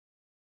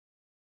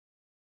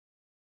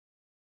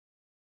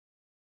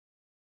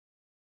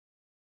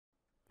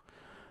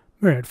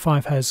Myriad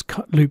 5 has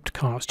looped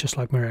carts just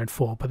like Myriad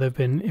 4, but they've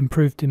been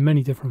improved in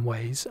many different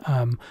ways.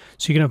 So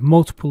you can have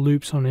multiple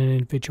loops on an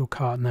individual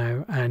cart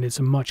now, and it's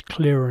a much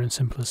clearer and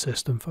simpler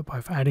system for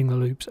both adding the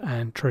loops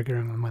and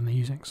triggering them when they're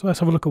using. So let's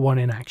have a look at one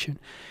in action.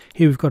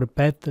 Here we've got a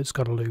bed that's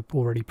got a loop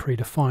already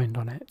predefined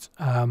on it.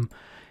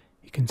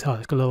 You can tell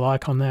it's got a little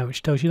icon there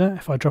which tells you that.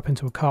 If I drop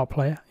into a cart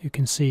player, you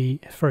can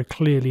see it very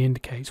clearly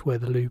indicates where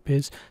the loop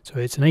is. So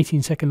it's an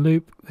 18-second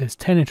loop. There's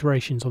 10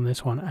 iterations on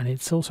this one, and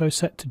it's also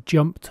set to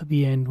jump to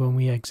the end when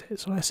we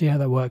exit. So let's see how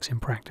that works in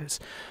practice.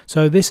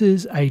 So this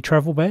is a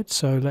travel bed,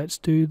 so let's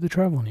do the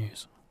travel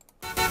news.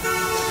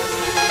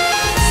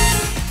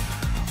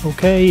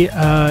 Okay,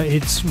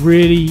 it's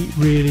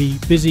really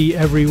busy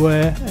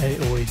everywhere.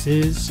 It always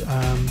is.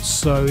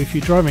 So if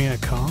you're driving a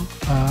car,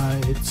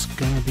 it's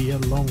going to be a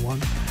long one.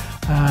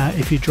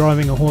 If you're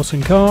driving a horse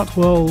and cart,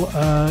 well,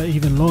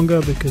 even longer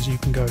because you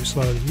can go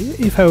slowly.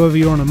 If, however,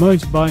 you're on a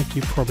motorbike,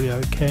 you're probably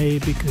okay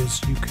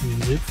because you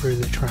can zip through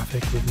the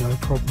traffic with no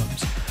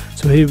problems.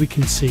 So here we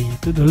can see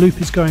that the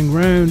loop is going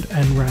round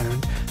and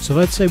round. So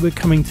let's say we're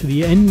coming to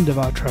the end of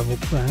our travel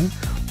plan.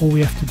 All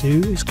we have to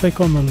do is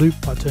click on the loop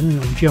button and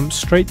it'll jump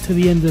straight to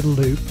the end of the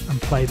loop and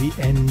play the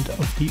end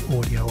of the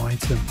audio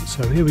item.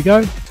 So here we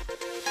go.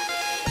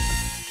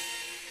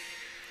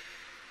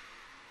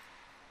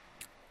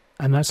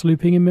 And that's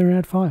looping in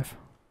Myriad 5.